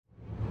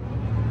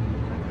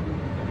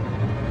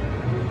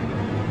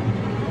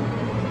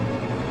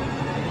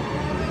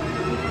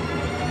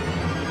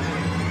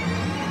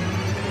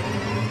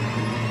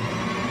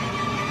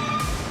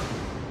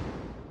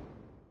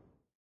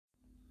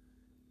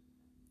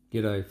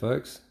G'day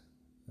folks,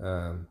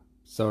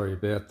 sorry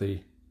about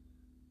the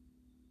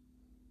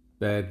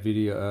bad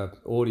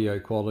audio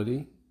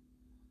quality.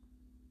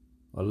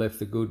 I left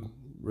the good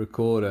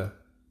recorder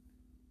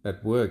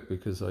at work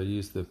because I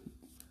used the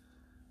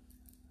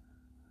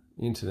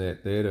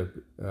internet there to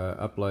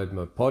upload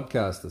my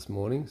podcast this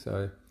morning,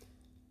 so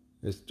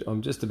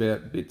I'm just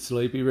about a bit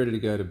sleepy, ready to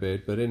go to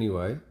bed. But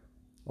anyway,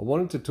 I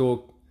wanted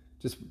to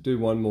just do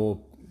one more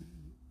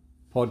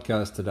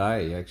podcast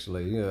today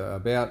actually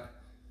about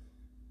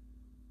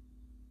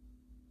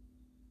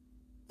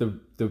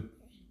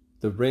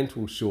the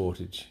rental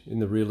shortage in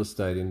the real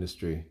estate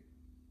industry.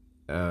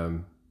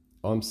 I'm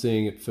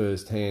seeing it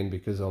firsthand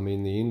because I'm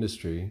in the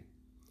industry.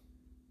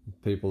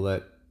 People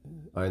that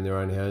own their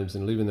own homes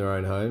and live in their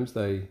own homes,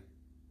 they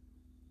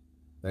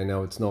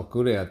know it's not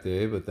good out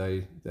there, but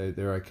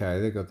they're okay.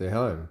 They got their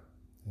home,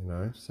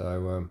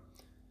 So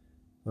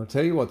I'll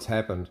tell you what's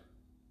happened.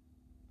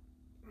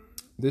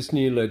 This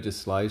new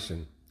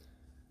legislation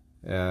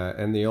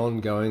and the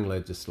ongoing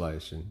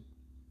legislation.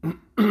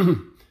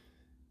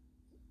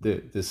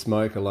 The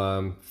smoke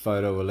alarm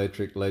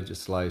photoelectric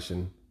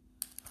legislation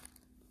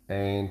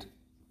and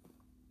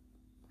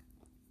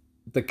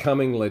the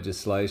coming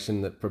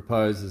legislation that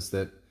proposes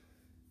that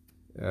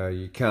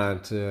you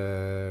can't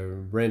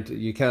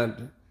you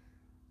can't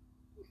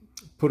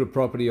put a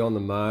property on the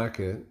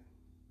market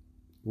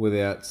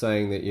without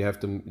saying that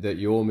that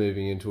you're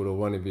moving into it or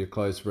one of your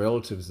close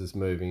relatives is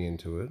moving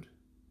into it.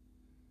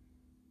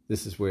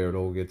 This is where it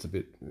all gets a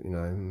bit,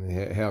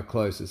 how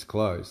close is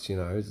close,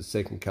 is a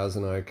second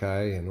cousin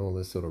okay, and all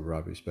this sort of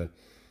rubbish. But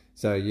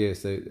so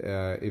yes,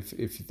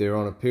 if they're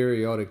on a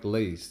periodic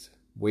lease,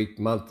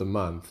 month to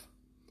month,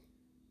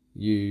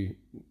 you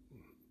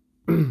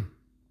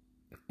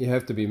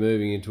have to be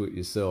moving into it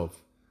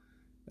yourself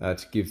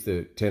to give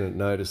the tenant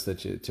notice that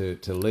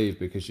to leave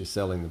because you're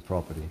selling the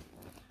property.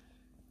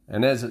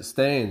 And as it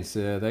stands,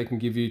 they can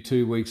give you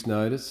 2 weeks'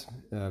 notice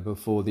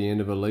before the end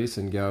of a lease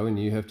and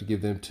you have to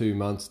give them 2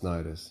 months'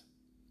 notice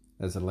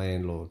as a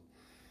landlord.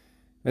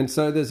 And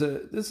so there's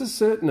a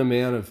certain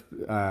amount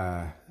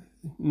of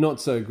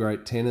not so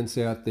great tenants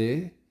out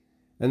there,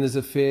 and there's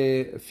a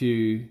fair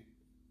few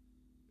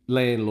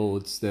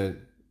landlords that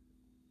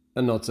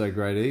are not so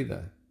great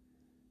either.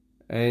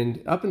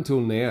 And up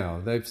until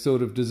now, they've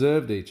sort of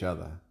deserved each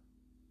other,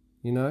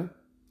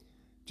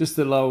 just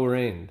the lower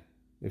end,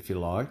 if you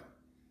like.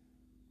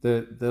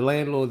 The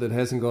landlord that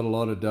hasn't got a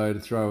lot of dough to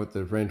throw at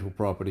the rental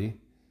property,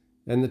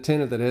 and the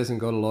tenant that hasn't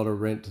got a lot of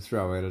rent to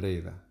throw at it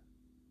either.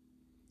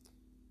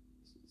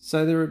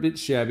 So they're a bit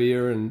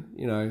shabbier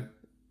and,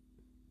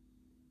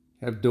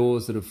 have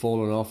doors that have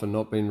fallen off and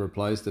not been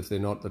replaced if they're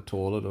not the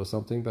toilet or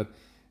something, but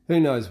who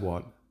knows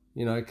what.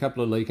 A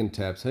couple of leaking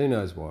taps, who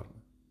knows what.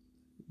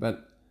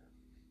 But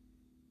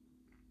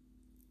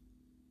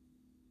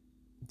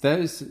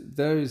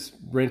those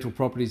rental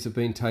properties have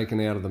been taken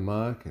out of the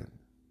market.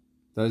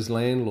 Those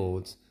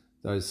landlords,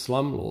 those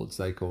slumlords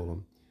they call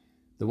them,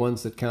 the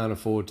ones that can't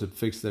afford to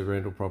fix their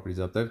rental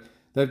properties up,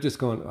 they've just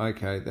gone,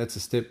 okay, that's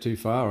a step too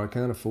far, I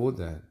can't afford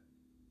that.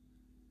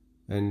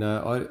 And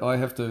I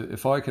have to,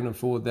 if I can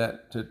afford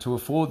that, to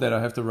afford that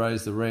I have to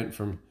raise the rent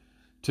from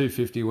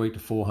 $250 a week to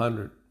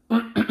 $400.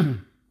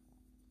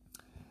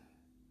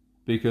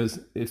 Because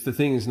if the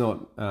thing is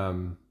not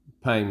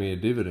paying me a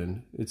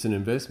dividend, it's an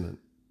investment.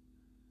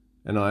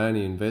 And I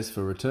only invest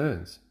for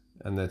returns,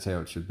 and that's how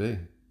it should be.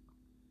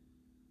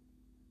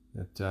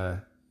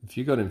 That if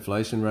you got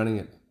inflation running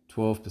at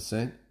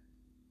 12%,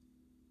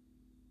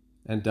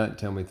 and don't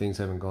tell me things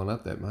haven't gone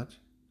up that much,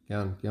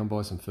 go and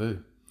buy some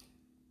food.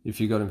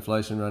 If you got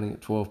inflation running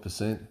at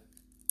 12%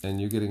 and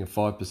you're getting a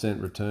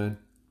 5% return,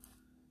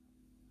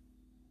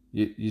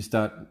 you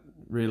start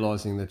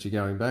realising that you're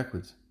going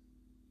backwards.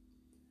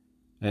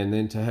 And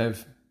then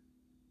to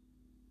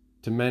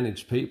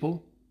manage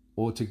people,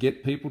 or to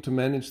get people to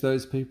manage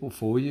those people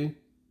for you,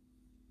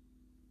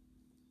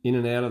 in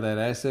and out of that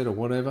asset or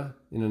whatever,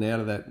 in and out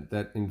of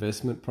that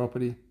investment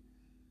property,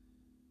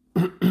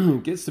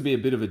 gets to be a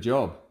bit of a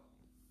job.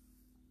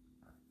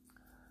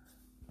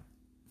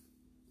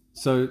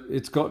 So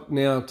it's got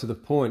now to the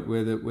point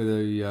where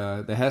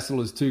the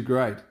hassle is too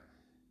great,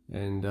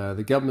 and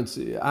the government's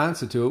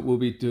answer to it will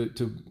be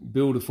to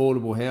build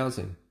affordable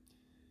housing.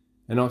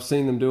 And I've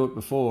seen them do it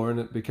before,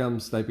 and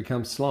they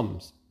become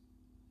slums.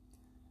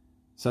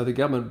 So the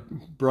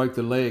government broke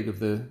the leg of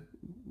the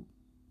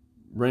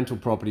rental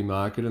property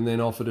market and then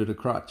offered it a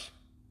crutch.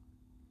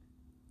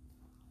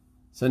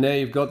 So now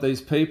you've got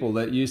these people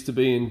that used to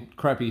be in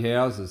crappy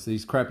houses,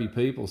 these crappy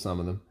people, some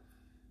of them.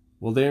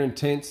 Well, they're in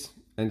tents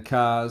and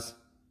cars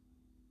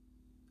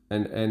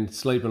and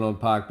sleeping on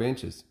park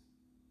benches.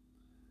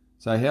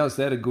 So how's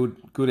that a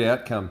good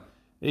outcome?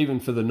 Even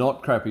for the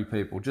not crappy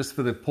people, just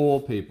for the poor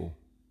people,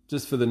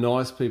 just for the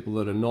nice people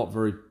that are not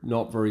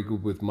very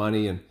good with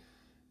money and,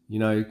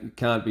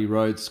 can't be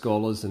Rhodes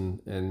scholars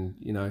and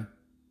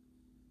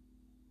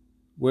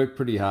work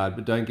pretty hard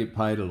but don't get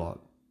paid a lot.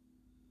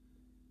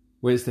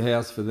 Where's the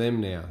house for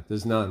them now?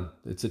 There's none.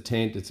 It's a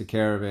tent, it's a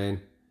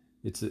caravan,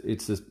 it's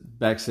the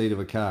back seat of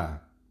a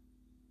car.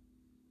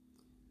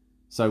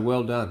 So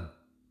well done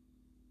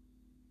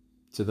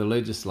to the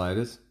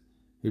legislators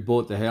who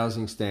brought the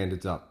housing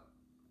standards up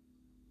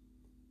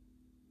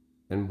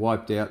and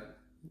wiped out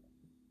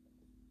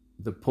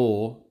the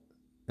poor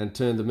and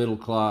turned the middle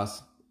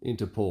class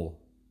into poor.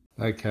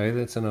 Okay,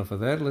 that's enough of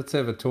that. Let's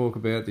have a talk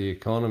about the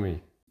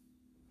economy.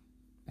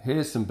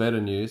 Here's some better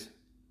news.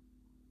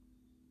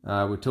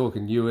 We're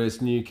talking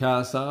US new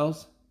car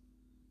sales.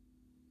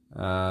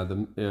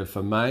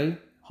 For May,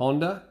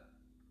 Honda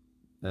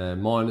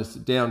minus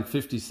down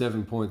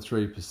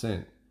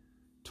 57.3%.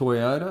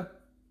 Toyota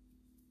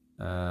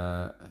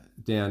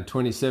down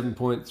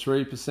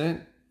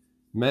 27.3%.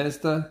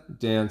 Mazda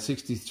down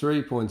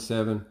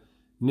 63.7%.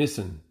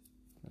 Nissan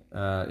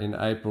in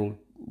April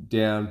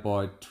down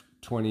by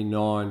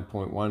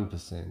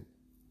 29.1%.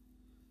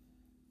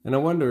 And I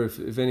wonder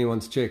if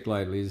anyone's checked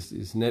lately,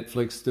 is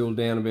Netflix still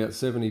down about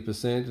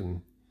 70%?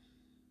 And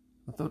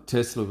I thought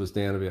Tesla was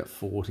down about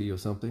 40 or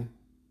something.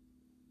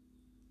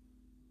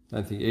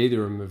 Don't think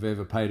either of them have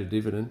ever paid a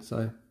dividend.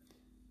 So,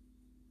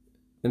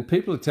 and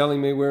people are telling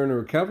me we're in a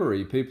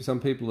recovery. Some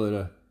people that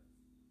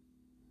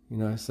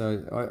are,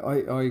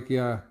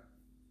 So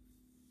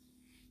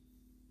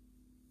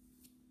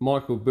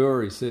Michael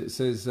Burry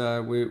says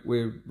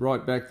we're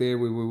right back there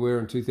where we were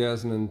in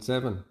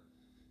 2007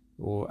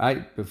 or 8,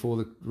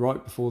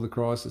 right before the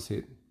crisis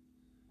hit.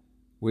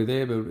 We're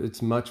there, but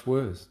it's much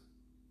worse.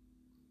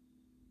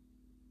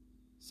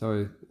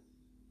 So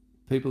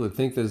people that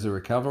think there's a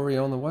recovery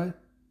on the way,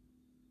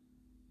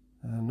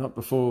 not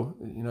before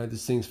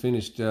this thing's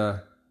finished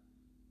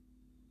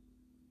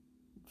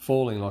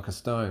falling like a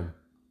stone.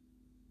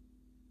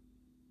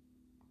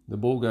 The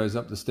ball goes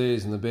up the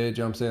stairs and the bear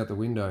jumps out the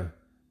window.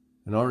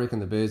 And I reckon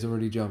the bear's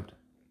already jumped.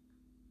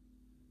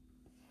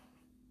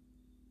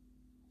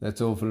 That's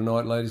all for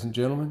tonight, ladies and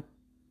gentlemen.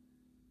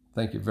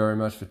 Thank you very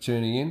much for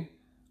tuning in.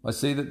 I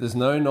see that there's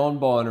no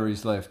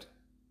non-binaries left.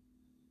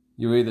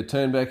 You either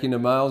turn back into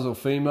males or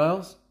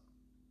females,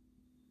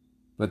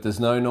 but there's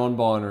no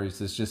non-binaries.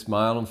 There's just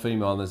male and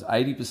female. And there's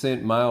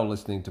 80% male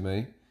listening to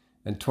me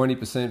and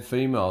 20%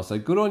 female. So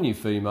good on you,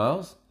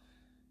 females.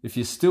 If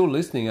you're still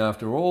listening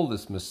after all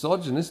this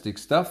misogynistic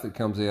stuff that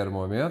comes out of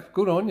my mouth,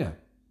 good on you.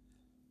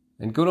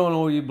 And good on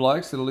all you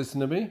blokes that'll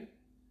listen to me.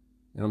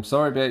 And I'm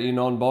sorry about you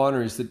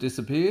non-binaries that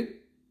disappeared,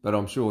 but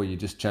I'm sure you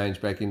just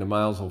changed back into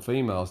males or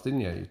females,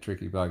 didn't you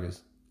tricky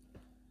buggers?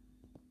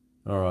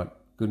 All right,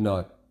 good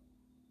night.